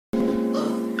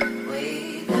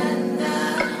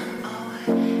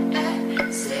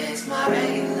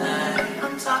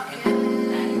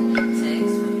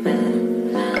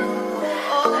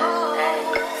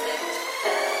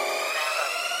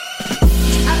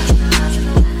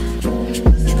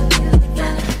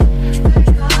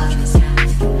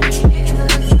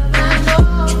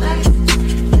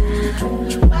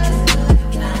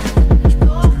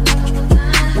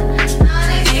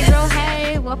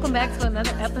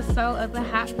episode of the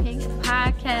Hot Pink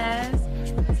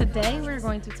Podcast. Today we're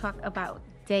going to talk about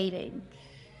dating.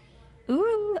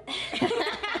 Ooh.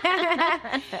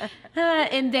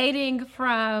 And dating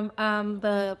from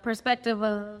the perspective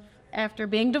of after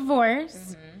being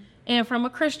divorced and from a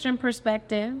Christian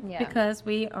perspective because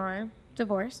we are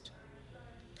divorced.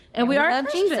 And we are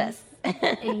Christians. Jesus.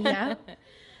 Yeah.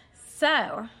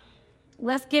 So,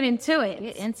 let's get into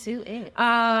it.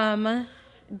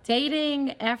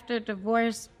 Dating after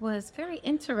divorce was very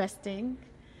interesting.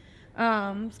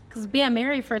 Because being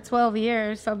married for 12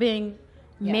 years, so being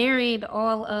married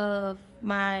all of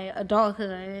my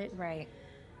adulthood. Right.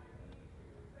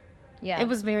 Yeah. It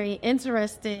was very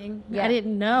interesting. Yeah. I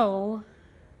didn't know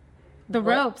the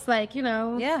ropes, like,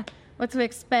 what to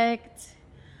expect.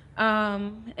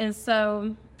 And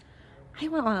so I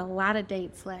went on a lot of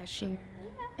dates last year.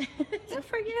 Good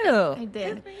for you. I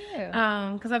did. Good for you.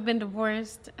 Because I've been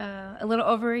divorced a little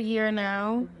over a year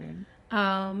now.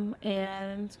 And I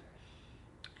didn't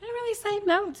really say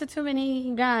no to too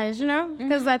many guys,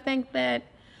 because I think that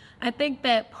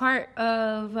part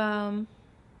of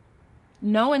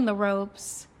knowing the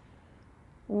ropes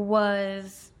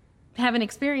was having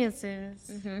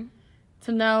experiences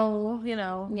to know,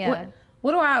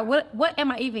 what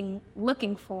am I even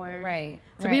looking for? Right.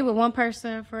 To be with one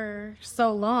person for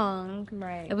so long,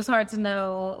 right. It was hard to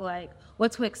know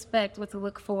what to expect, what to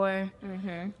look for.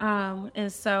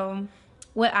 And so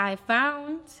what I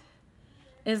found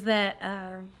is that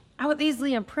I was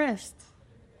easily impressed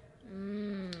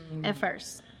at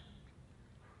first.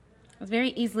 I was very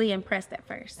easily impressed at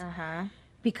first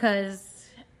because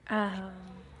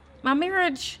my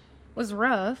marriage was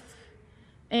rough,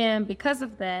 and because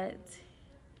of that,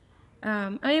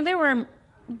 there were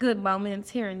good moments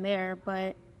here and there,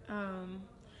 but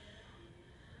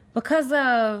because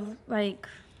of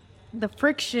the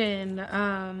friction,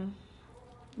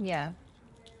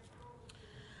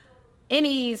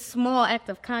 any small act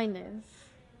of kindness.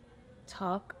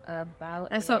 Talk about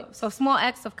and so small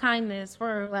acts of kindness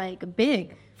were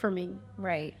big for me.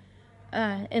 Right.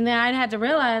 And then I had to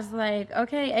realize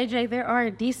okay, AJ, there are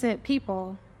decent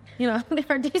people. There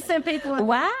are decent people.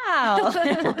 Wow.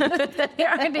 There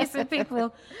are decent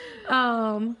people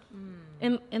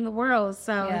in the world.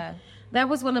 So that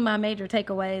was one of my major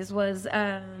takeaways was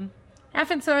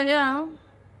having to,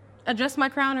 adjust my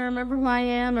crown and remember who I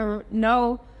am or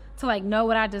know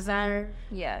what I desire.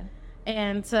 Yeah.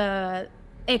 And to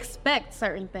expect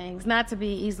certain things, not to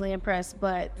be easily impressed,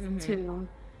 but to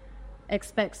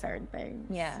expect certain things.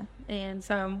 Yeah. And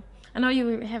so I know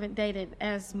you haven't dated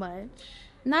as much.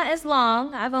 Not as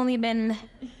long. I've only been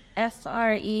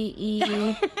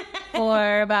SREE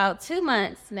for about 2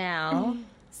 months now.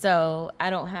 So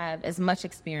I don't have as much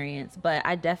experience, but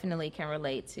I definitely can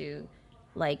relate to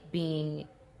being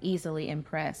easily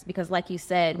impressed. Because like you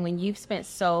said, when you've spent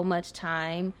so much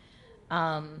time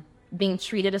being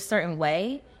treated a certain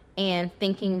way and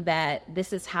thinking that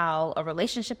this is how a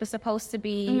relationship is supposed to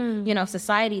be,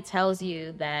 society tells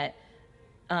you that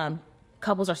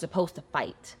couples are supposed to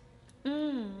fight.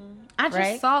 I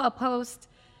just saw a post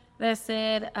that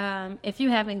said, if you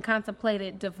haven't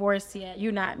contemplated divorce yet,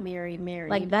 you're not married.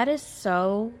 That is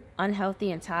so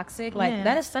unhealthy and toxic.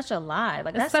 That is such a lie.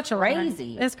 That's such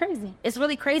crazy. It's crazy. It's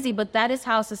really crazy, but that is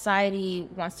how society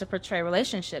wants to portray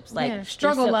relationships.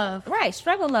 Struggle love. Right,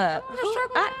 struggle love.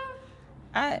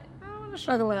 I don't want to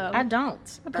struggle love. I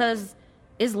don't. Because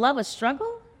is love a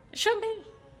struggle? It should be.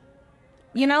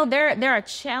 There are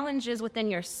challenges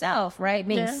within yourself, right?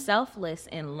 Being selfless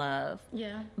in love.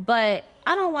 Yeah. But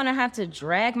I don't want to have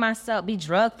to be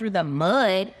drugged through the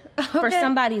mud for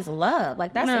somebody's love.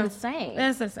 That's insane.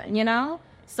 That's insane.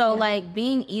 So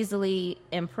being easily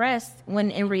impressed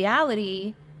when in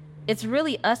reality, it's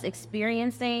really us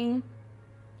experiencing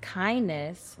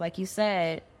kindness, like you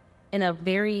said, in a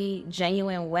very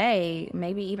genuine way,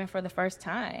 maybe even for the first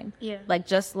time. Yeah.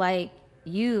 Just like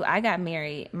you, I got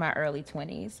married in my early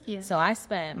 20s. Yeah. So I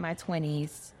spent my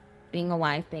 20s being a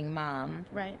wife, being mom,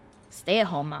 right,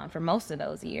 stay-at-home mom for most of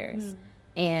those years.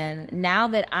 And now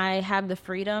that I have the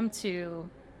freedom to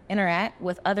interact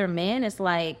with other men, it's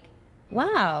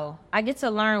wow, I get to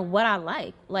learn what I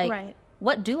like.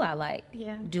 What do I like?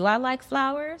 Yeah. Do I like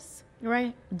flowers?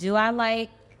 Right. Do I like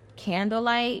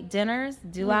candlelight dinners?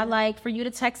 Do I like for you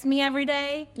to text me every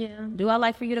day? Yeah. Do I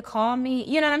like for you to call me?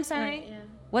 You know what I'm saying? Right, yeah.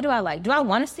 What do I like? Do I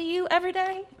want to see you every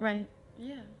day? Right.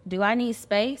 Yeah. Do I need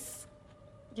space?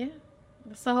 Yeah.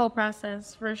 It's the whole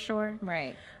process for sure.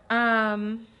 Right.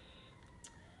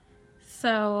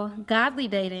 So godly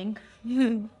dating.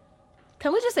 Can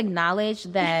we just acknowledge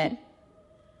that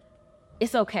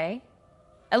it's okay?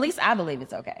 At least I believe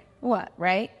it's okay. What?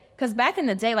 Right? Because back in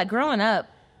the day, like growing up,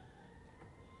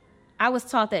 I was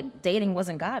taught that dating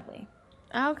wasn't godly.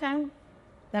 Okay.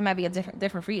 That might be a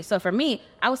different for you. So for me,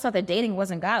 I was taught that dating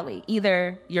wasn't godly.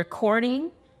 Either you're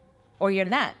courting or you're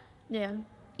not. Yeah.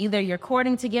 Either you're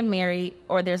courting to get married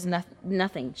or there's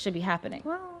nothing should be happening.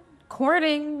 Well,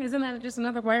 courting, isn't that just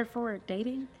another word for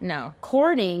dating? No.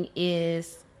 Courting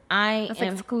is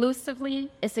exclusively?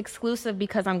 It's exclusive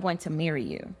because I'm going to marry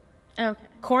you. Okay.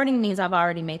 Courting means I've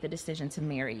already made the decision to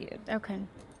marry you. Okay.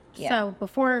 Yeah. So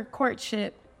before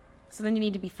courtship, so then you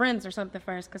need to be friends or something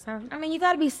first, because I mean, you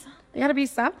got to be... You got to be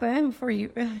something before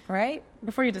you... Right?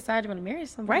 Before you decide you want to marry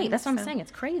somebody. Right, that's what I'm saying.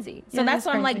 It's crazy. So Yeah, that's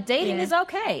why I'm like, crazy. dating is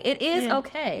okay. It is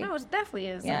okay. No, it definitely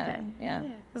is Yeah, okay. yeah.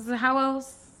 'Cause how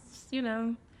else, do you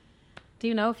know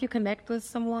if you connect with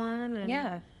someone and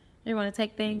Yeah. you want to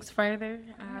take things further?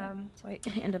 So I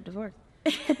end up divorced.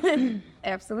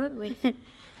 Absolutely.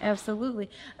 Absolutely.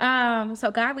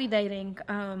 So godly dating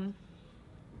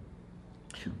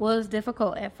was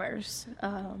difficult at first.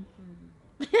 Oh,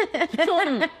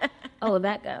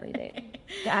 that godly dating.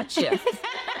 Gotcha.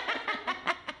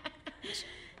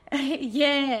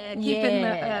 Yeah, keeping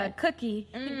the cookie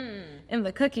in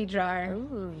the cookie jar.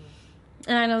 Ooh.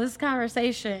 And I know this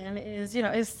conversation is,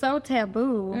 is so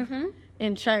taboo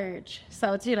in church.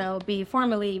 So to, be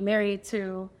formally married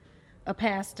to a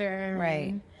pastor. Right.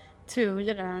 And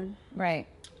to, Right.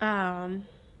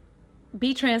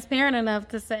 be transparent enough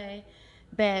to say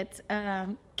that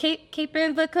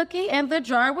keeping the cookie and the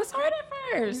jar was hard at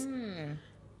first.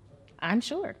 I'm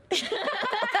sure.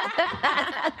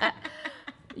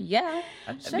 Yeah,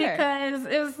 I'm sure. Because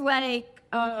it's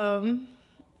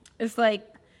like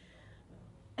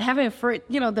having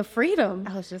the freedom.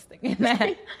 I was just thinking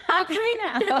that. I'm free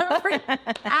now.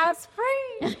 I was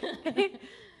free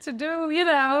to do,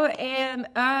 and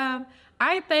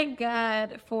I thank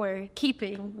God for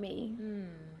keeping me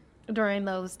during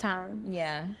those times.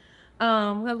 Yeah.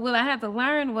 What I had to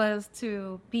learn was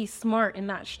to be smart and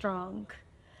not strong.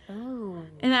 Oh.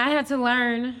 And I had to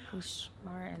learn. Who's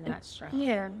smart and not strong.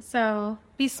 Yeah, so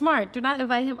be smart. Do not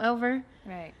invite him over.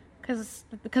 Right. Because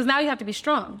now you have to be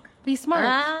strong. Be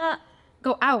smart.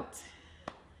 Go out.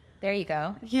 There you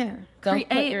go. Yeah. Don't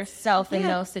put yourself in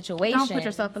those situations. Don't put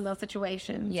yourself in those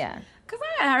situations. Yeah. Because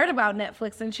I had heard about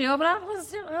Netflix and chill, but I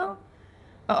was, an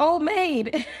old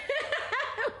maid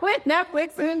with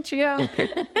Netflix and chill.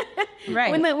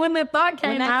 Right. When the thought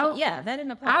came out. Yeah, that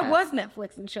didn't apply. I was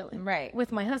Netflix and chilling. Right.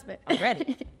 With my husband.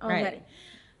 Already. Already.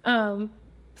 Right.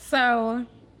 So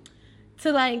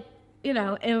to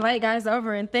invite guys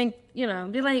over and think,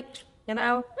 be like, we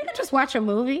could just watch a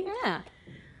movie. Yeah.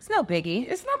 It's no biggie.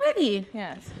 It's no biggie.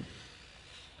 Yes.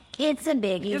 It's a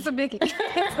biggie. It's a biggie. It's a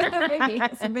biggie.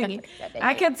 It's a biggie.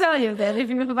 I can tell you that if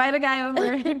you invite a guy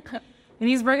over and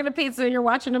he's bringing a pizza and you're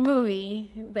watching a movie,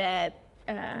 that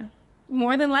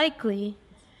more than likely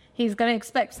he's going to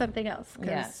expect something else.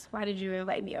 Because why did you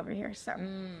invite me over here? So,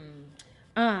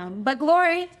 but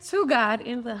glory to God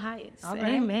in the highest. Right.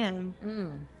 Amen.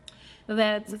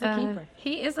 That He's a keeper.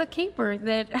 He is a keeper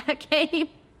that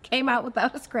came out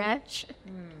without a scratch.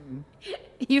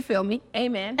 You feel me?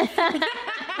 Amen.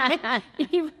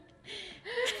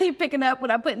 he picking up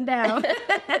what I'm putting down.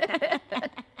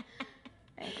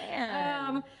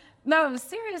 No,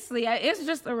 seriously, it's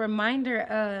just a reminder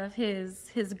of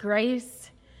his grace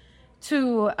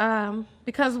to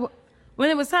because when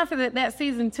it was time for that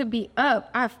season to be up,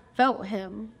 I felt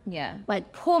him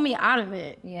pull me out of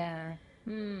it. Yeah.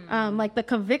 Like the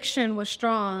conviction was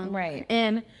strong. Right.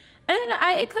 And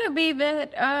it could be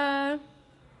that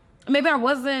maybe I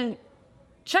wasn't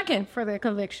checking for the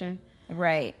conviction.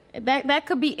 Right. That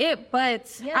could be it,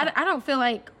 but I don't feel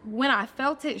like when I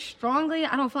felt it strongly,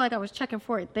 I don't feel like I was checking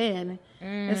for it then.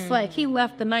 It's like he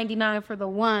left the 99 for the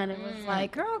one. It was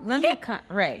like, girl, Get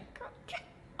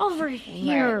over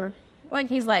here. Right. Like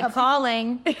he's like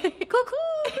calling,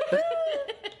 cuckoo,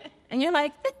 and you're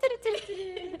like,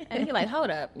 and you're like, hold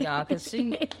up, y'all, because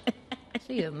she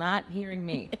is not hearing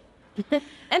me.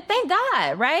 And thank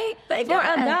God, right? For a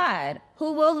God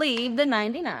who will leave the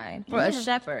 99 for a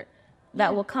shepherd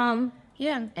that will come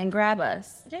and grab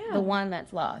us, the one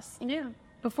that's lost. Yeah,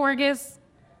 before it gets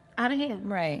out of hand.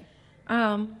 Right.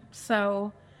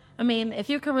 So, I mean, if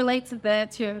you can relate to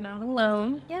that, you're not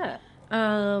alone. Yeah.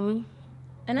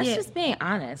 And that's just being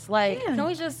honest. Like,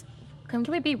 can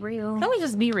we be real? Can we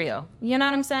just be real? You know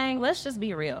what I'm saying? Let's just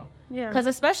be real. Yeah. Because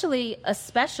especially,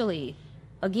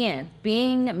 again,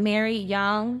 being married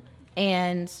young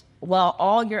and, well,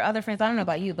 all your other friends, I don't know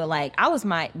about you, but like, I was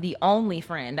the only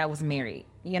friend that was married.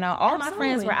 You know, all my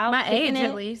friends were out my kicking age it.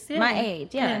 at least. Yeah. My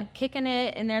age, kicking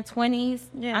it in their 20s.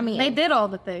 Yeah. I mean, they did all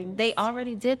the things. They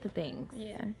already did the things.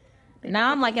 Yeah.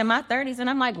 Now I'm like in my 30s and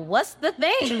I'm like, what's the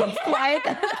thing? Like,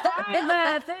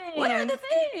 what are the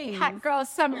things? Hot girl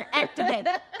summer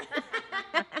activated.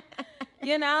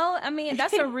 You know, I mean,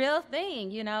 that's a real thing,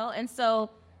 you know? And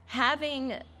so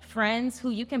having friends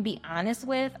who you can be honest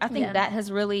with, I think that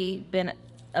has really been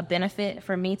a benefit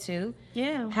for me too.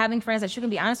 Yeah. Having friends that you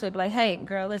can be honest with, be like, hey,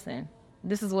 girl, listen,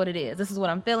 this is what it is. This is what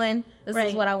I'm feeling. This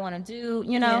is what I want to do,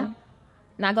 you know? Yeah.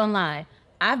 Not gonna lie.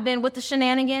 I've been with the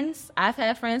shenanigans. I've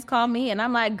had friends call me and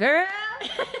I'm like, girl,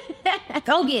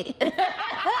 go get it.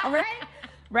 All right?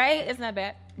 Right? It's not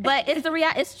bad. But it's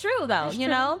it's true though, you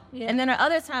know? Yeah. And then there are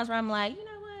other times where I'm like, you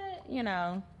know what? You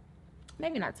know,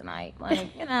 maybe not tonight.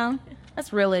 Like, you know,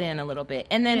 let's reel it in a little bit.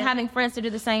 And then having friends to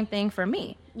do the same thing for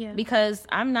me. Yeah. Because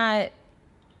I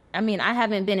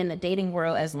haven't been in the dating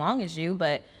world as long as you,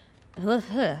 but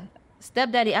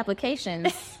stepdaddy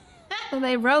applications. So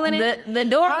they rolling it. The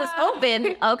door was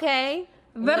open, okay?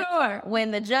 The door.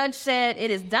 When the judge said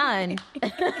it is done.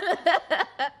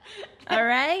 All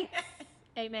right?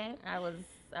 Amen. I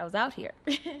was out here.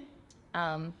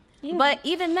 But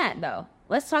even that though,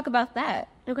 let's talk about that.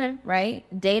 Okay. Right?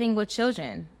 Dating with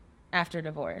children after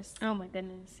divorce. Oh my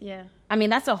goodness. Yeah. I mean,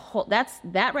 that's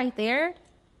that right there.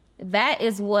 That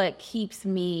is what keeps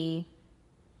me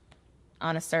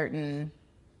on a certain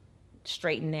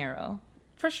straight and narrow.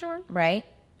 For sure. Right?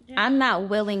 Yeah. I'm not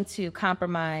willing to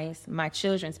compromise my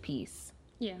children's peace.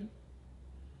 Yeah.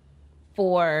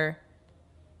 For,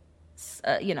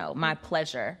 my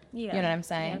pleasure. Yeah. You know what I'm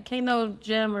saying? Yeah. Can't no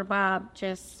Jim or Bob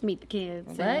just meet the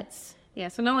kids. What? Yeah.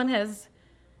 So no one has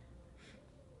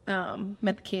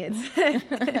met the kids.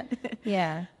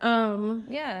 Yeah.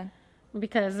 Yeah.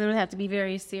 Because it would have to be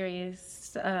very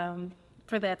serious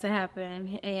for that to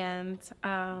happen. And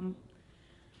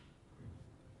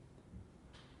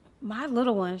my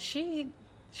little one, she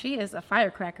is a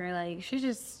firecracker. Like, she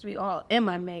just be all in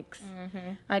my mix.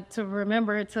 Mm-hmm. Like, to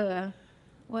remember to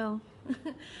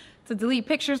delete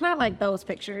pictures, not like those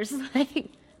pictures.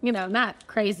 Like, not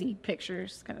crazy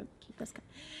pictures. Kind of keep this.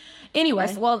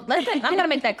 Anyways, well, I'm gonna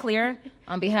make that clear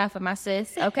on behalf of my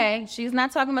sis. Okay, she's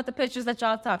not talking about the pictures that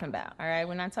y'all talking about. All right,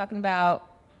 we're not talking about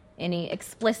any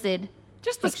explicit.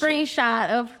 Just a screenshot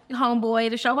of homeboy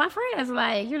to show my friends.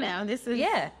 Like, this is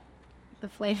the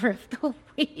flavor of the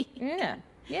week.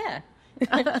 Yeah.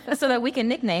 So that we can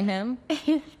nickname him.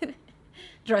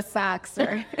 Dress socks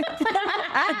or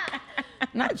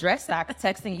not dress socks.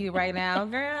 Texting you right now,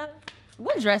 girl.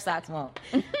 What dress socks want?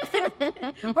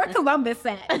 Where Columbus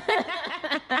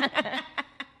at?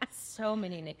 So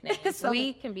many nicknames.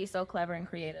 We can be so clever and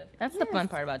creative. That's the fun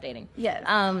part about dating. Yes.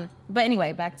 But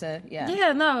anyway, back to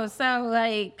Yeah, no. So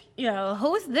like,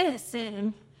 who's this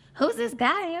and who's this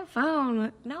guy on your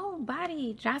phone?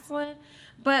 Nobody, Jocelyn.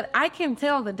 But I can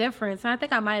tell the difference. And I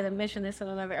think I might have mentioned this in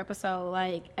another episode.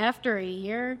 Like, after a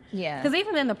year. Yeah. Because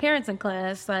even in the parenting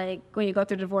class, like, when you go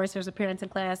through divorce, there's a parenting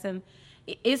class. And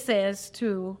it says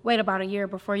to wait about a year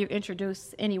before you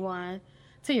introduce anyone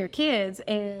to your kids.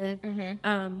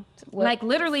 And, like,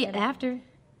 literally after.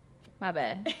 My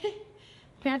bad.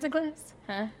 Parenting class?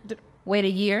 Huh? Wait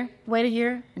a year? Wait a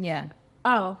year? Yeah.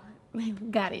 Oh,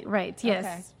 got it. Right. Yes.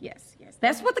 Okay. Yes.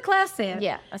 That's what the class said.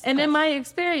 Yeah. And in my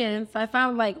experience, I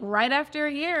found like right after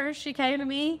a year, she came to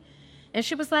me and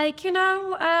she was like,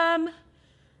 I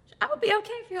would be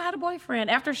okay if you had a boyfriend.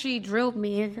 After she drilled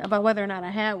me about whether or not I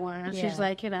had one, she's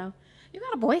like, you got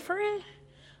a boyfriend?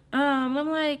 I'm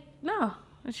like, no.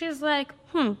 And she's like,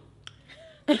 So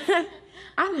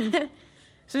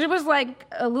she was like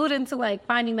alluding to like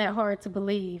finding that hard to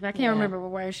believe. I can't remember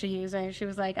what word she used. And she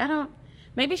was like,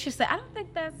 maybe she said, I don't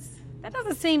think that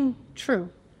doesn't seem true.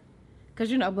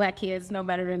 Because, black kids know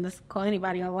better than to call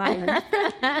anybody a liar.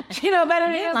 She know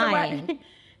better than lying.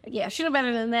 Yeah, she know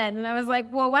better than that. And I was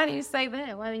like, well, why do you say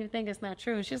that? Why do you think it's not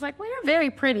true? She's like, well, you're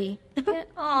very pretty.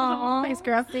 Aw. Thanks,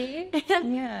 girl. See?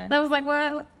 Yeah. And I was like,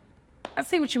 well, I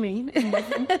see what you mean.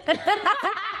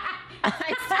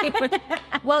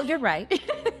 Well, you're right.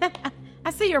 I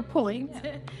see your point.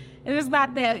 Yeah. And it's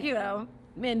not that,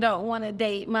 men don't want to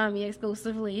date mommy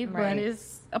exclusively, but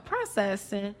it's a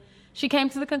process. And she came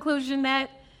to the conclusion that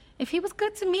if he was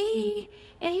good to me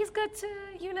and he's good to,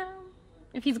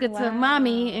 if he's good to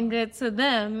mommy and good to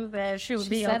them, that she would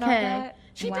be said okay. All that?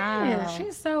 She Wow. did.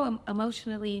 She's so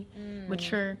emotionally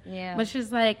mature. Yeah. But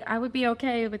she's like, I would be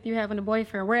okay with you having a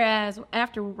boyfriend. Whereas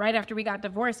right after we got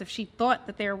divorced, if she thought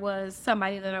that there was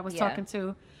somebody that I was talking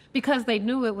to, because they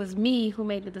knew it was me who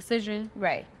made the decision.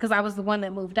 Right. Because I was the one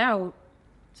that moved out.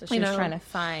 So she was trying to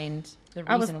find the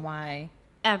reason why.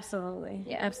 Absolutely.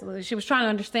 Yeah. Absolutely. She was trying to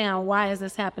understand, why is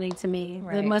this happening to me?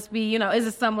 Right. It must be, is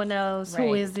it someone else? Right.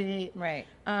 Who is it? Right.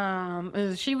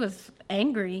 She was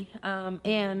angry.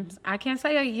 And I can't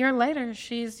say a year later,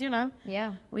 she's,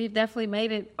 Yeah. we've definitely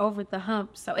made it over the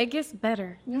hump. So it gets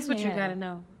better. That's what you Yeah. got to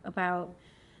know about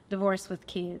divorce with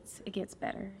kids. It gets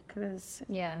better because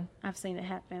Yeah. I've seen it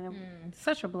happen. It's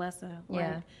such a blessing.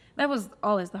 Yeah. Like, that was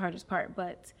always the hardest part.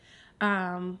 But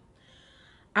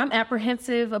I'm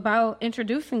apprehensive about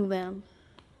introducing them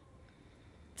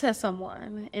to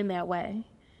someone in that way.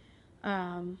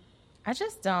 I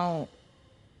just don't.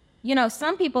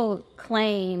 Some people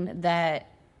claim that,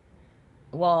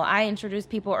 well, I introduce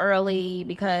people early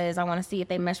because I want to see if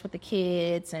they mesh with the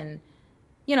kids, and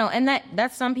and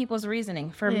that's some people's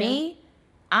reasoning. For me,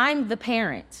 I'm the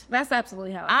parent. That's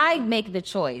absolutely how I make the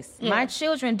choice. Yeah. My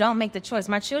children don't make the choice.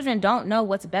 My children don't know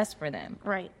what's best for them.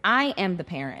 Right. I am the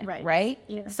parent. Right?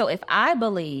 Yeah. So if I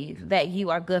believe that you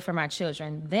are good for my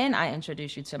children, then I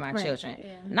introduce you to my children.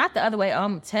 Yeah. Not the other way.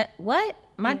 What?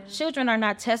 My children are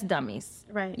not test dummies.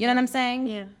 Right. You know what I'm saying?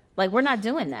 Yeah. Like, we're not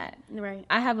doing that. Right.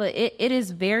 I have it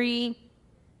is very,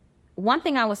 one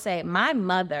thing I would say, my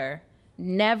mother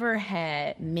never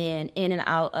had men in and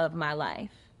out of my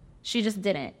life. She just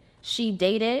didn't. She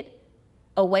dated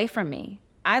away from me.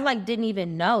 I didn't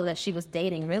even know that she was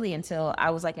dating really until I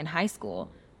was in high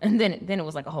school. And then it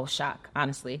was a whole shock,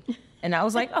 honestly. And I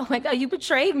was like, oh my God, you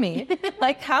betrayed me.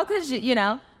 How could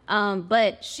you,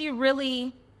 but she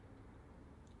really,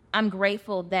 I'm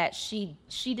grateful that she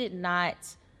did not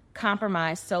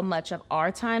compromise so much of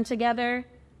our time together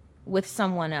with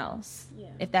someone else,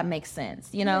 if that makes sense,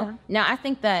 Yeah. Now, I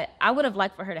think that I would have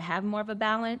liked for her to have more of a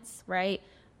balance, right?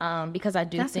 Because I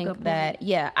do That's a good think point.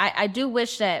 that, I do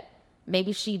wish that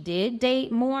maybe she did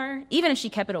date more, even if she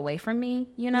kept it away from me,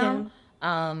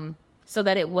 so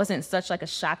that it wasn't such a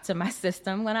shock to my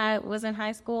system when I was in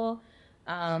high school.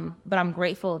 But I'm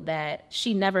grateful that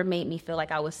she never made me feel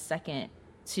like I was second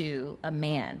to a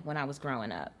man when I was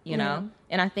growing up, you know?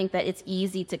 And I think that it's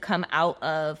easy to come out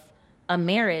of a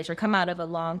marriage or come out of a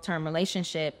long-term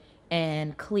relationship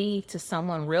and cleave to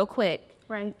someone real quick.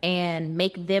 Right. And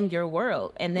make them your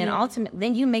world. And then ultimately,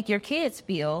 then you make your kids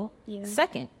feel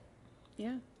second,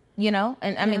 Yeah.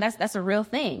 And I mean, that's a real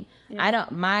thing.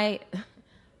 Yeah.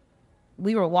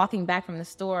 We were walking back from the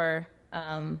store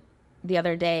the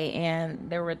other day, and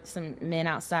there were some men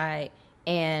outside,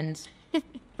 and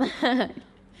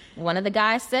one of the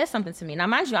guys said something to me. Now,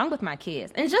 mind you, I'm with my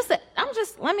kids, and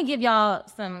let me give y'all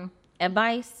some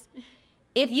advice.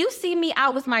 If you see me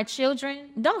out with my children,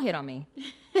 don't hit on me.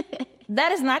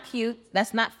 That is not cute.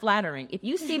 That's not flattering. If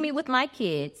you see me with my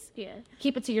kids,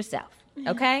 keep it to yourself,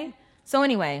 okay? So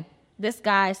anyway, this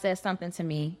guy says something to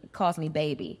me, calls me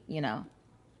baby,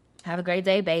 have a great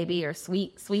day, baby, or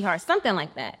sweetheart, something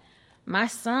like that. My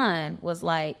son was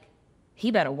like, he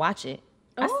better watch it.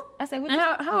 Oh. I said,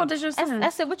 How old is your son? I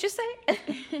said, what you say?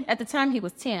 At the time, he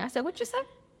was 10. I said, what you say?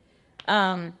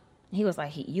 He was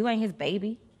like, you ain't his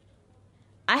baby.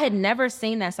 I had never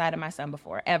seen that side of my son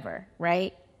before, ever,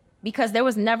 right? Because there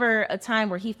was never a time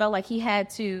where he felt like he had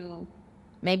to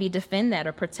maybe defend that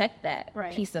or protect that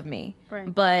piece of me.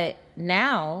 Right. But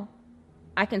now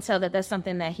I can tell that that's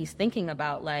something that he's thinking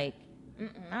about. Like,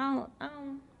 I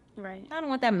don't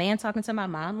want that man talking to my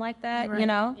mom like that,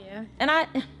 Yeah. And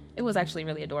it was actually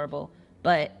really adorable.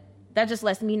 But that just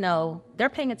lets me know they're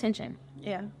paying attention.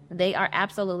 Yeah. They are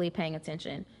absolutely paying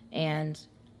attention. And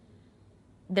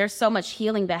there's so much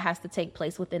healing that has to take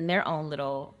place within their own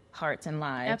little hearts and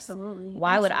lives. Absolutely.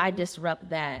 Why would I disrupt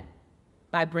that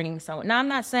by bringing someone? Now, I'm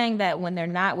not saying that when they're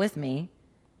not with me,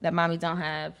 that mommy don't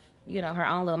have, her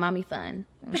own little mommy fun.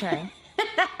 Okay.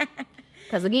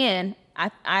 Because again,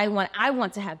 I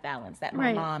want to have balance that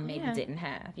my mom maybe didn't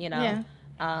have, Yeah.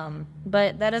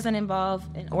 But that doesn't involve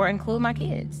or include my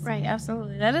kids. Right,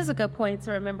 absolutely. That is a good point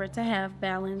to remember, to have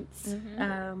balance.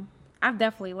 I've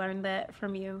definitely learned that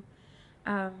from you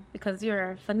because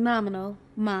you're a phenomenal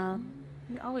mom.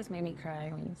 You always make me cry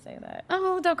when you say that.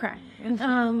 Oh, don't cry.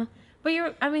 But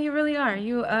you really are.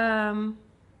 You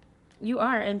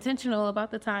are intentional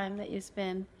about the time that you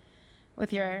spend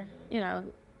with your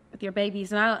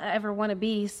babies. And I don't ever want to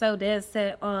be so dead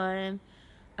set on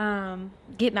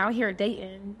getting out here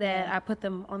dating that I put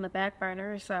them on the back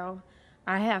burner. So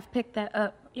I have picked that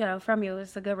up, from you.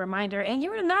 It's a good reminder. And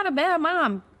you're not a bad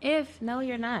mom. No,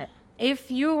 you're not.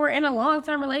 If you were in a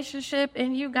long-term relationship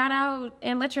and you got out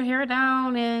and let your hair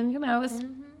down and, it's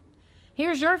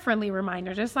here's your friendly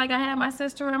reminder. Just like I had my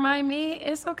sister remind me,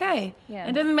 it's okay. Yeah.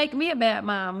 It doesn't make me a bad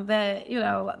mom that,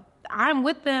 I'm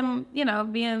with them,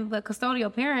 being the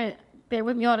custodial parent. They're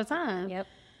with me all the time. Yep.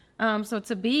 So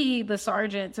to be the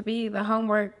sergeant, to be the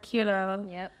homework,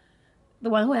 Yep. the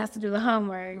one who has to do the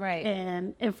homework, Right.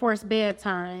 and enforce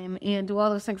bedtime and do all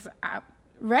those things, I'm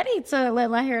ready to let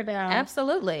my hair down.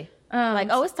 Absolutely. Like,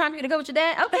 oh, it's time for you to go with your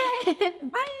dad? Okay.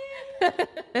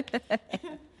 Bye.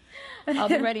 I'll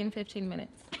be ready in 15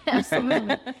 minutes.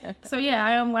 Absolutely. So yeah,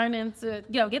 I am learning to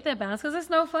get that balance, because it's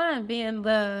no fun being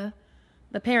the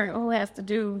parent who has to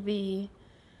do the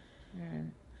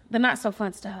not so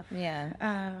fun stuff. Yeah.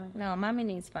 No, mommy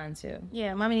needs fun too.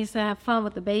 Yeah, mommy needs to have fun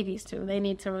with the babies too. They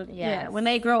need to Yes. when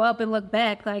they grow up and look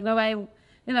back, like nobody, you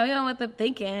don't want them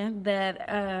thinking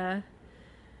that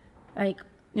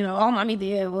all mommy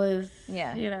did was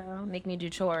Make me do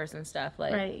chores and stuff.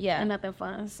 Like, right, yeah. and nothing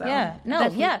fun. So Yeah. No,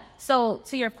 definitely. yeah. So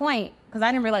to your point, because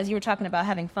I didn't realize you were talking about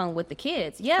having fun with the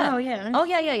kids. Yeah. Oh, yeah. Oh,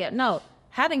 yeah. No,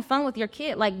 having fun with your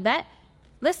kid like that.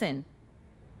 Listen,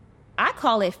 I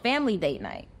call it family date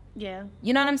night. Yeah.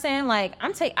 You know what I'm saying? Like,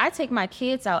 I take my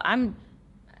kids out.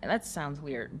 That sounds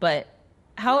weird, but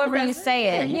however you say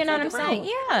it, Yeah, you know what I'm take them saying? out.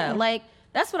 Yeah. Like,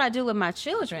 that's what I do with my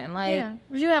children. Like, Yeah,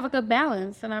 you have a good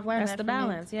balance, and I've learned That's that the from you.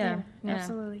 balance, yeah.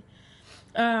 Absolutely.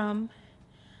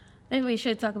 Maybe we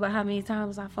should talk about how many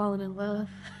times I've fallen in love,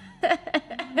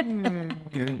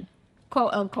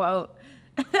 quote unquote.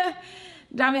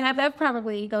 I mean, that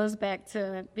probably goes back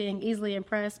to being easily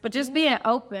impressed, but just being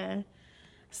open.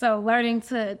 So learning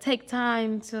to take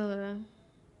time to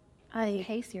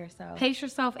pace yourself. pace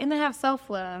yourself and to have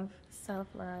self-love.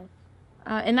 Self-love.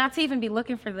 And not to even be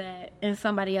looking for that in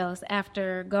somebody else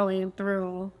after going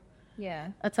through Yeah.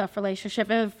 a tough relationship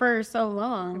and for so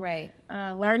long. Right.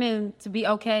 Learning to be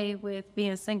okay with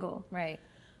being single. Right.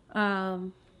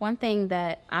 Um, One thing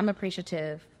that I'm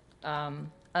appreciative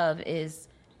of is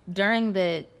during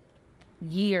the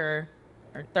year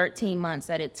or 13 months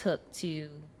that it took to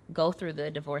go through the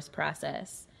divorce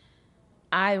process,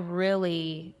 I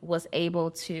really was able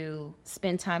to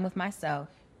spend time with myself,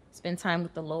 spend time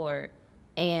with the Lord,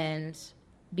 and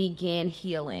begin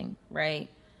healing, right?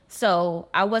 So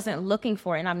I wasn't looking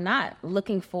for, and I'm not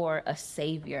looking for a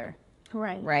savior,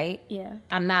 right. right? Yeah.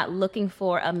 I'm not looking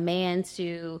for a man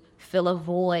to fill a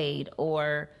void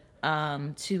or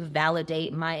to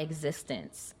validate my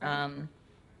existence. I'm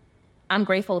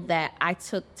grateful that I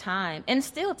took time and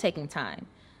still taking time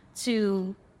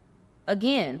to,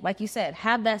 again, like you said,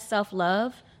 have that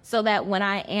self-love so that when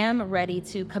I am ready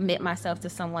to commit myself to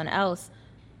someone else,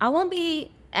 I won't be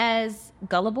as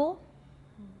gullible,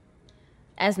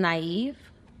 as naive,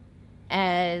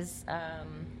 as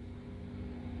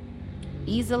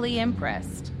easily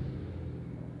impressed.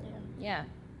 Yeah.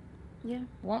 Yeah.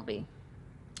 Won't be.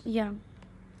 Yeah.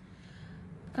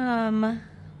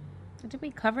 Did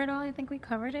we cover it all? I think we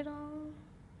covered it all.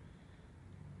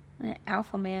 The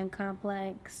alpha man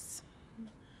complex.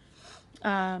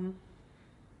 I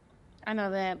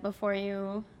know that before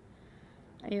you've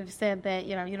said that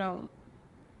you don't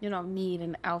need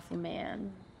an alpha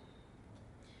man.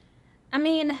 I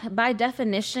mean, by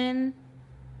definition,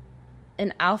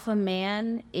 an alpha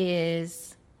man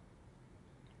is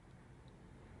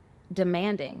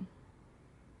demanding.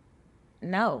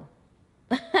 No.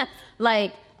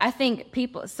 Like, I think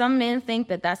some men think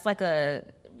that that's like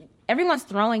everyone's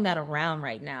throwing that around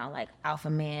right now. Like, alpha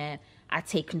man, I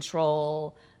take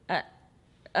control.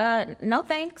 No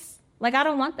thanks. Like, I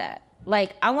don't want that.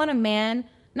 Like, I want a man,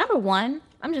 number one,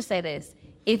 I'm just say this.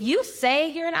 If you say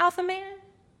you're an alpha man,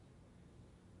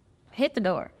 hit the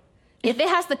door. If it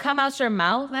has to come out your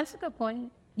mouth, That's a good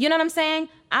point. you know what I'm saying?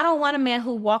 I don't want a man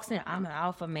who walks in, I'm an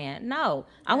alpha man. No.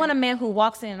 I want a man who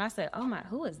walks in and I say, oh my,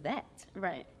 who is that?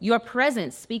 Right. Your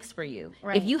presence speaks for you.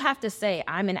 Right. If you have to say,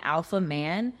 I'm an alpha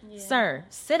man, sir,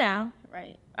 sit down.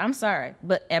 Right. I'm sorry,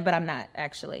 but I'm not,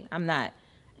 actually. I'm not.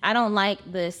 I don't like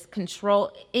this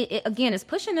control. Again, it's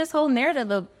pushing this whole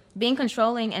narrative of being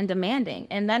controlling and demanding,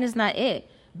 and that is not it.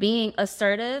 Being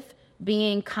assertive,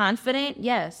 being confident,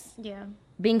 yes. Yeah.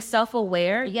 Being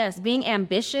self-aware, yes. Being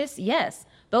ambitious, yes.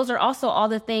 Those are also all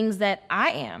the things that I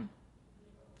am,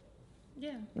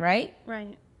 Yeah. right?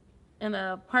 Right. And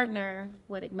a partner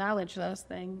would acknowledge those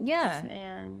things. Yeah.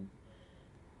 And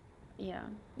yeah.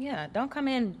 Yeah, don't come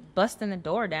in busting the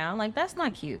door down. Like, that's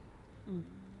not cute.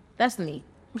 That's me.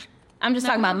 I'm just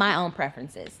talking about my own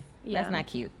preferences. Yeah. That's not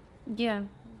cute. Yeah.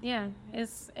 Yeah.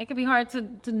 It can be hard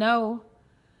to know,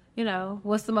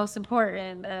 what's the most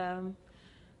important.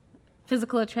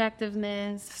 Physical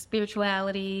attractiveness,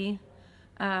 spirituality,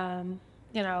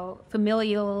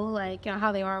 familial, like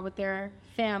how they are with their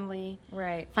family,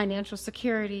 Right. financial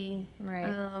security. Right.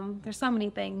 There's so many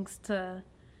things to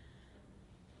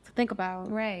think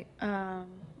about. Right. And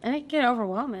it can get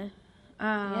overwhelming.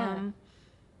 Yeah.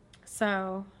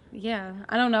 So Yeah.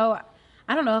 I don't know.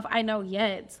 I don't know if I know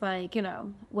yet, like,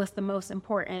 what's the most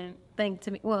important thing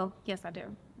to me. Well, yes, I do.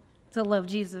 To love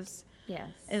Jesus Yes.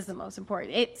 is the most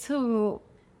important. It to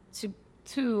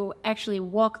actually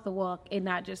walk the walk and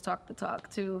not just talk the talk.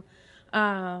 To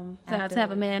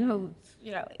have a man who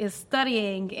is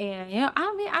studying, and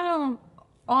I mean, I don't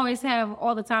always have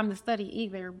all the time to study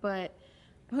either, but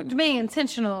being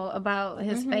intentional about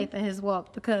his faith and his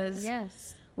walk, because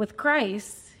Yes. with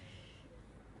Christ,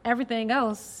 everything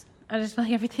else, I just feel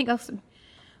like everything else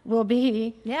will fall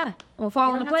into You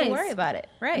don't have place. to worry about it.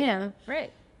 Right. Yeah.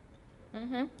 Right.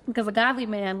 Because a godly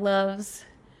man loves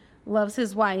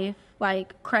his wife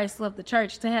like Christ loved the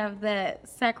church. To have that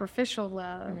sacrificial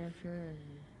love,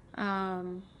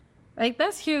 like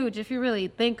that's huge if you really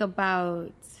think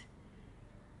about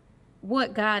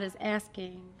what God is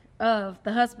asking of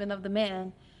the husband of the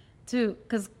man,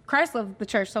 because Christ loved the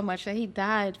church so much that he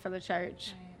died for the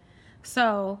church. Right.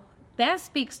 So that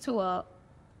speaks to a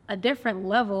different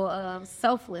level of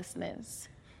selflessness.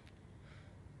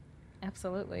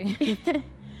 Absolutely.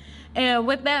 And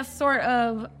with that sort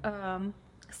of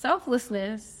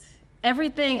selflessness,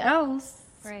 everything else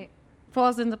Right.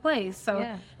 falls into place. So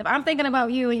Yeah. if I'm thinking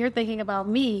about you and you're thinking about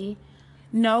me,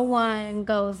 no one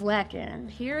goes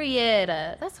lacking. Period.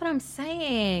 That's what I'm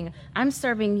saying. I'm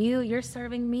serving you. You're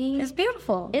serving me. It's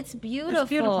beautiful. It's beautiful. It's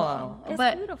beautiful. It's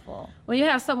But beautiful. when you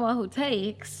have someone who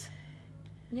takes,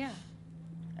 Yeah.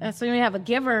 and so you have a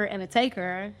giver and a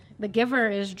taker, the giver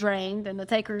is drained and the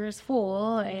taker is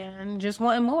full and just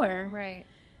wanting more. Right.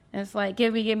 And it's like,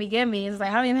 give me, give me, give me. It's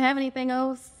like, I don't even have anything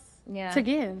else Yeah. to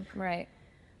give. Right.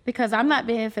 Because I'm not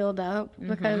being filled up,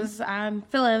 because I'm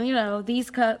filling, these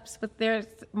cups, but there's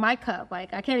my cup.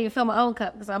 Like, I can't even fill my own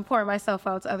cup because I'm pouring myself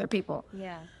out to other people.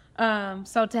 Yeah.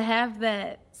 So to have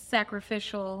that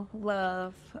sacrificial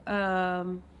love, I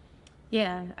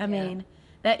mean,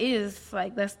 that is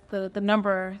like, that's the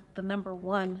number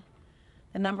one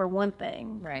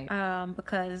thing. Right.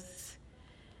 Because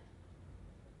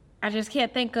I just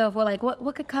can't think of,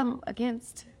 what could come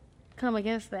against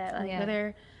that? Like,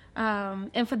 whether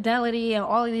infidelity and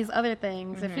all of these other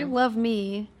things. If you love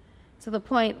me to the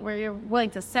point where you're willing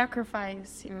to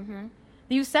sacrifice,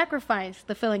 you sacrifice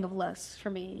the feeling of lust for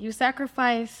me. You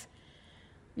sacrifice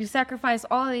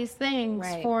all of these things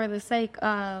for the sake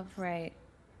of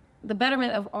the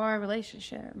betterment of our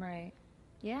relationship. Right.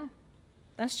 Yeah.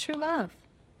 That's true love.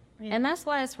 Yeah. And that's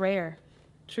why it's rare,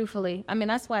 truthfully. I mean,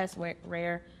 that's why it's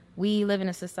rare. We live in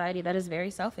a society that is very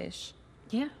selfish.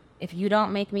 Yeah. If you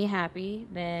don't make me happy,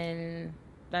 then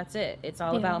that's it. It's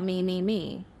all about me, me,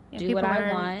 me. Yeah, do what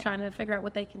I want. Trying to figure out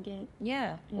what they can get.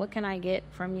 Yeah. What can I get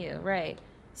from you? Right.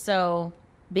 So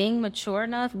being mature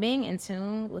enough, being in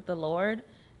tune with the Lord.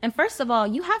 And first of all,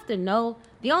 you have to know,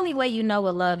 the only way you know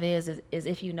what love is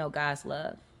if you know God's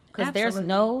love. Because there's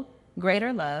no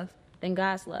greater love than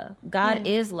God's love. God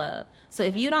is love. So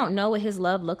if you don't know what his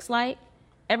love looks like,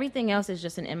 everything else is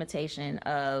just an imitation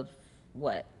of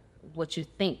what you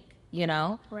think,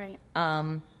 Right.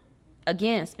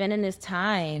 Again, spending this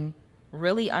time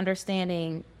really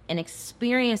understanding and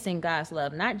experiencing God's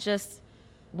love, not just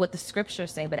what the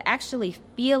scriptures say, but actually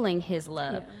feeling his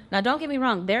love. Now, don't get me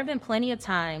wrong. There have been plenty of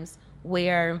times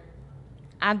where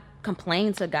I've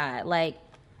complained to God, like,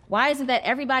 why is it that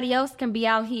everybody else can be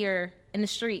out here in the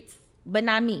streets, but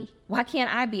not me? Why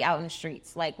can't I be out in the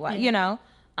streets? Like, why,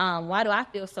 why do I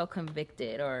feel so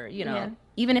convicted? Or,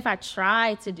 even if I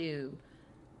try to do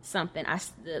something,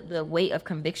 the weight of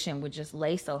conviction would just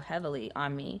lay so heavily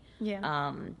on me.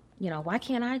 Yeah. Why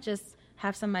can't I just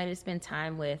have somebody to spend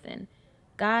time with? And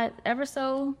God ever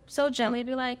so gently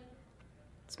be like,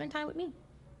 spend time with me.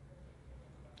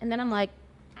 And then I'm like,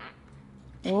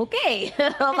 okay.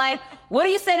 I'm like, what do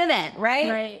you say to that?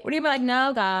 Right. What do you be like?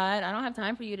 No, God, I don't have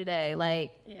time for you today.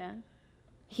 Like,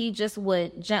 he just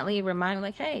would gently remind me,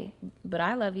 like, hey, but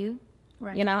I love you.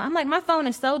 Right. I'm like, my phone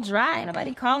is so dry.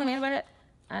 Nobody calling me.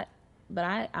 But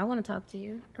I want to talk to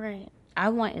you. Right. I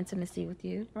want intimacy with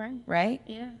you. Right. Right?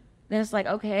 Yeah. Then it's like,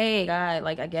 okay, God,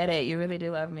 like, I get it. You really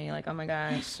do love me. Like, oh my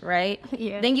gosh. Right?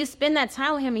 Yeah. Then you spend that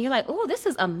time with him and you're like, oh, this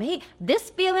is amazing. This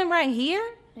feeling right here.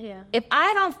 Yeah. If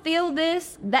I don't feel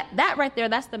this, that right there,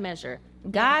 that's the measure.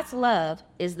 God's love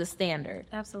is the standard.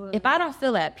 Absolutely. If I don't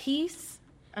feel at peace,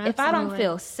 if I don't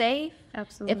feel safe,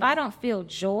 Absolutely. if I don't feel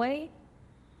joy,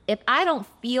 if I don't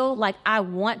feel like I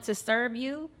want to serve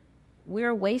you,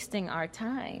 we're wasting our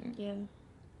time. Yeah.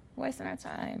 Wasting our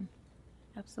time.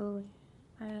 Absolutely.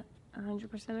 I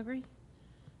 100% agree.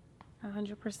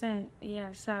 100%. Yeah.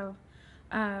 So,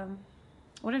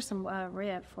 what are some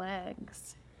red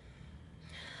flags?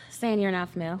 Saying you're not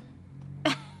female.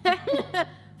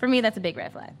 For me, that's a big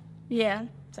red flag. Yeah.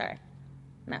 Sorry.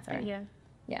 Not sorry. Yeah.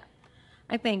 Yeah.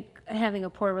 I think having a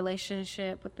poor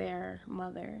relationship with their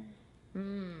mother.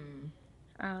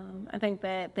 I think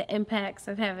that the impacts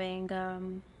of having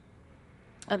an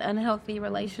unhealthy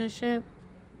relationship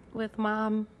with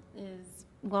mom is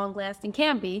long lasting,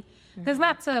 can be. Because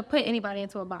not to put anybody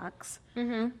into a box.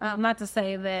 Not to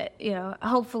say that,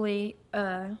 hopefully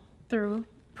through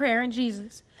prayer and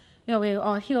Jesus, we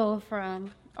all heal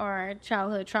from our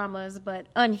childhood traumas, but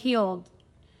unhealed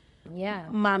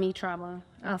mommy trauma.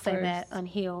 I'll say that,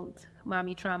 unhealed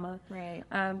mommy trauma. Right.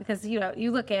 Because,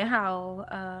 you look at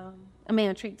how a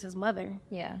man treats his mother.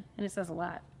 Yeah. And it says a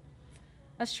lot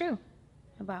That's true.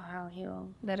 about how he'll.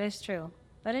 That is true.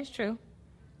 That is true.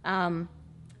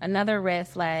 Another red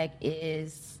flag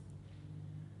is,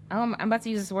 I'm about to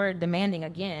use this word demanding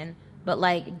again, but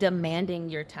like demanding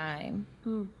your time.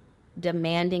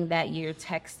 Demanding that you're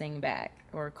texting back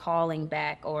or calling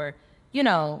back or,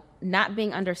 not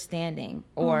being understanding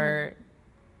or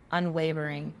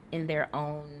unwavering in their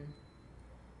own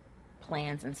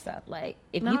plans and stuff. Like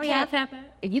if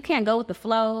you can't go with the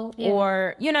flow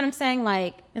or, you know what I'm saying?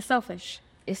 Like It's selfish.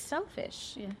 it's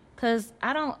selfish. Yeah. Cause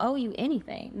I don't owe you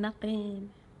anything. Nothing.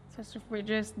 Especially if we're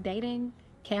just dating,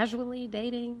 casually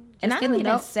dating. And I getting don't to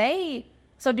even know- say,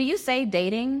 so do you say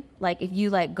dating? Like if you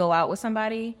like go out with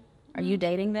somebody, are you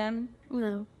dating them?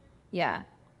 No. Yeah.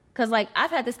 Cause like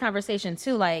I've had this conversation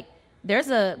too. Like there's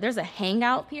a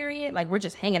hangout period. Like we're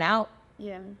just hanging out,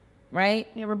 Yeah. right?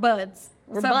 Yeah, we're buds.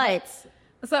 We're What's up, buds.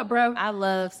 What's up, bro? I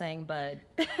love saying bud.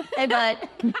 Hey bud.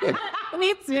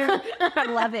 Me too. I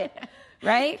love it.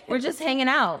 Right? We're just hanging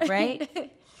out,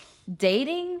 right?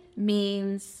 Dating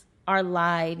means our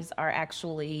lives are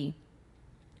actually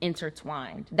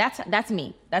intertwined. That's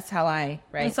me. That's how I,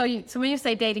 right? And so when you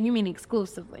say dating, you mean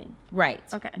exclusively. Right.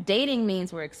 Okay. Dating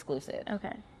means we're exclusive.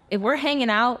 Okay. If we're hanging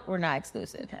out, we're not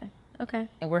exclusive. Okay.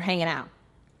 And we're hanging out.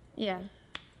 Yeah.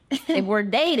 If we're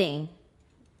dating,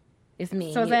 it's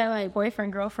me. So and is you. that like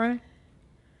boyfriend, girlfriend?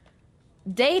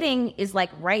 Dating is like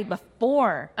right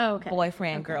before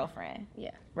boyfriend, Okay. girlfriend.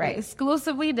 Yeah. Right. Like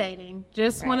exclusively dating.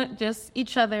 Just Right. just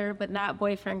each other, but not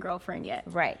boyfriend, girlfriend yet.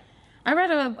 Right. I read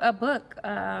a book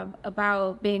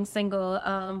about being single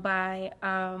by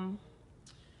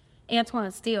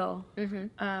Antoine Steele.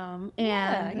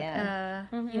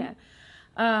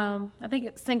 I think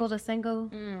it's Single to Single.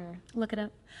 Look it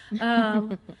up.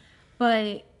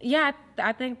 But yeah,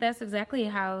 I think that's exactly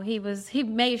how he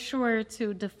made sure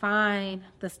to define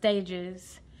the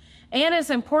stages. And it's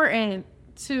important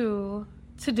to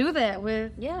do that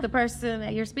with the person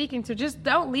that you're speaking to. Just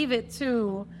don't leave it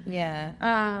to Right.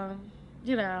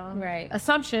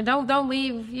 assumption. Don't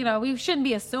leave, we shouldn't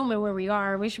be assuming where we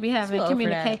are. We should be having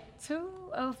communication. Too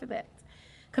old for that.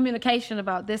 Communication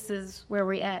about this is where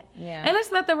we're at. Yeah. And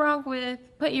there's nothing wrong with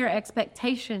putting your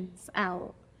expectations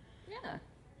out. Yeah.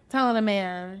 Telling a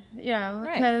man,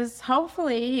 Right. because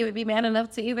hopefully he would be man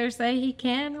enough to either say he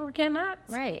can or cannot.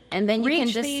 Right. And then you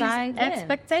Reach can decide these then.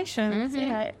 expectations.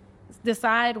 Yeah.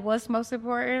 Decide what's most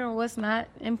important or what's not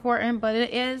important, but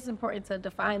it is important to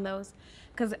define those.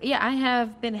 Because, I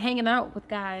have been hanging out with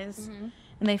guys,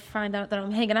 and they find out that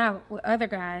I'm hanging out with other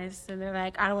guys, and they're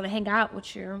like, I don't want to hang out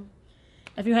with you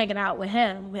if you're hanging out with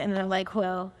him. And they're like,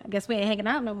 well, I guess we ain't hanging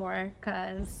out no more,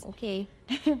 because Okay.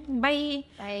 bye.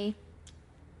 Bye.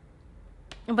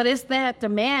 But it's that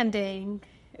demanding.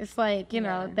 It's like,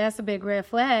 that's a big red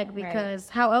flag, because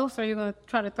how else are you going to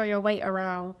try to throw your weight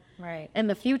around Right. in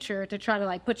the future to try to,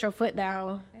 like, put your foot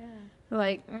down? Yeah.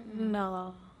 Like,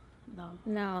 no.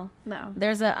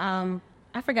 There's a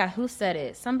I forgot who said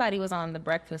it. Somebody was on the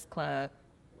Breakfast Club.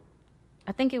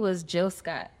 I think it was Jill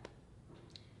Scott.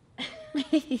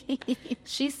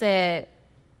 She said,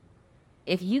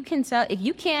 if you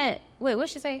can't what'd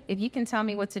she say? If you can tell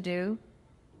me what to do.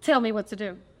 Tell me what to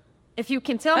do. If you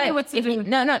can tell me what to do.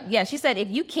 Yeah, she said, if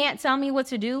you can't tell me what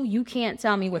to do, you can't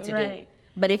tell me what to do. Right.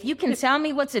 But if you can tell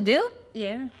me what to do,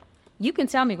 Yeah. you can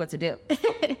tell me what to do.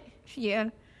 Yeah.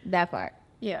 That part.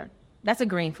 Yeah. That's a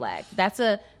green flag. That's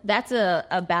a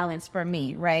balance for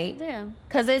me, right? Yeah.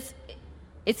 Because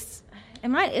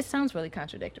it sounds really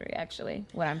contradictory, actually,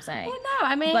 what I'm saying. Well, no,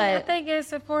 I mean, I think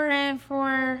it's important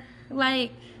for,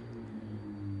 like,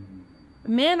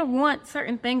 men want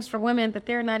certain things for women that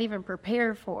they're not even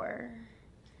prepared for.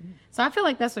 So I feel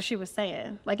like that's what she was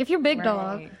saying. Like, if you're big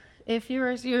dog, if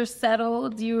you're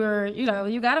settled, you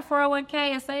got a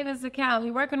 401k, a savings account,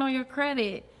 you're working on your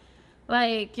credit,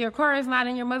 like, your car is not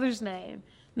in your mother's name.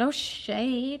 No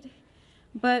shade,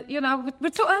 but we're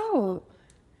too old.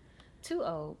 Too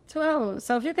old. Too old.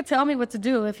 So if you could tell me what to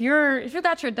do, if you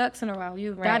got your ducks in a row,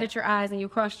 you've dotted your I's and you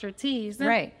crossed your T's.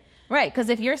 Then Right. Because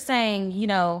if you're saying,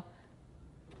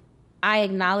 I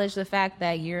acknowledge the fact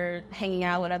that you're hanging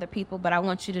out with other people, but I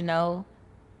want you to know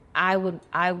I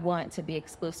want to be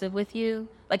exclusive with you.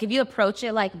 Like, if you approach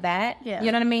it like that, Yeah.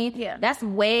 you know what I mean? Yeah. That's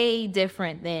way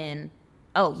different than,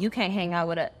 oh, you can't hang out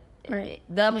with a... Right.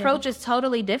 The approach is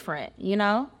totally different, you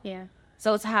know? Yeah.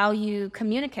 So it's how you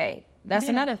communicate. That's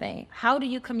Yeah. another thing. How do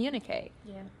you communicate?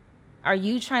 Yeah. Are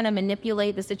you trying to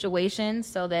manipulate the situation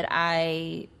so that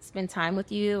I spend time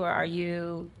with you? Or are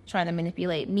you trying to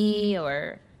manipulate me?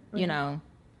 Or, you know,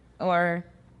 or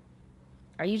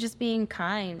are you just being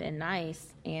kind and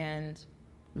nice and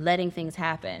letting things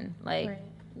happen? Like, Right.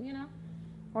 you know?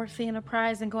 Or seeing a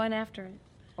prize and going after it.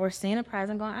 Or seeing a prize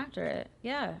and going after it.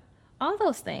 Yeah. All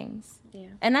those things. Yeah.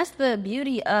 And that's the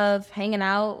beauty of hanging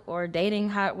out or dating,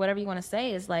 whatever you want to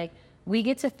say, is like, we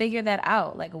get to figure that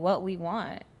out, like what we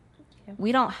want. Yeah.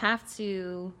 We don't have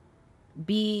to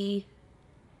be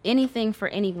anything for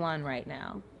anyone right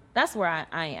now. That's where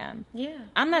I am. Yeah.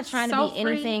 I'm not trying to So be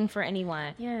free. anything for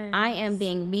anyone. Yes. I am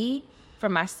being me for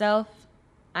myself.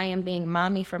 I am being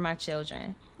mommy for my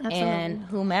children. Absolutely. And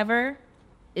whomever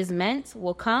is meant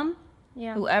will come.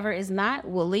 Yeah. Whoever is not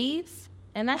will leave.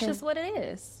 And that's Okay. just what it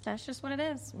is. That's just what it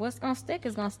is. What's going to stick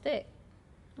is going to stick.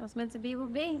 What's meant to be will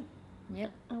be.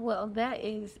 Yep. Well, that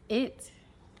is it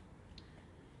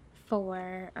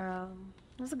for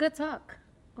it was a good talk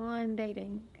on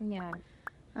dating. Yeah.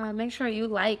 Make sure you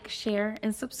like, share,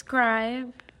 and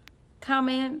subscribe.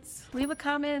 Comments. Leave a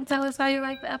comment. Tell us how you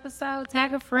like the episode.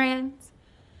 Tag a friend.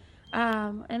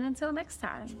 And until next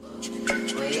time.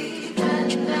 We've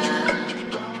been down,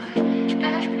 going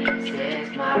back,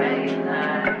 6 my regular.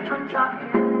 I'm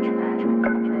talking.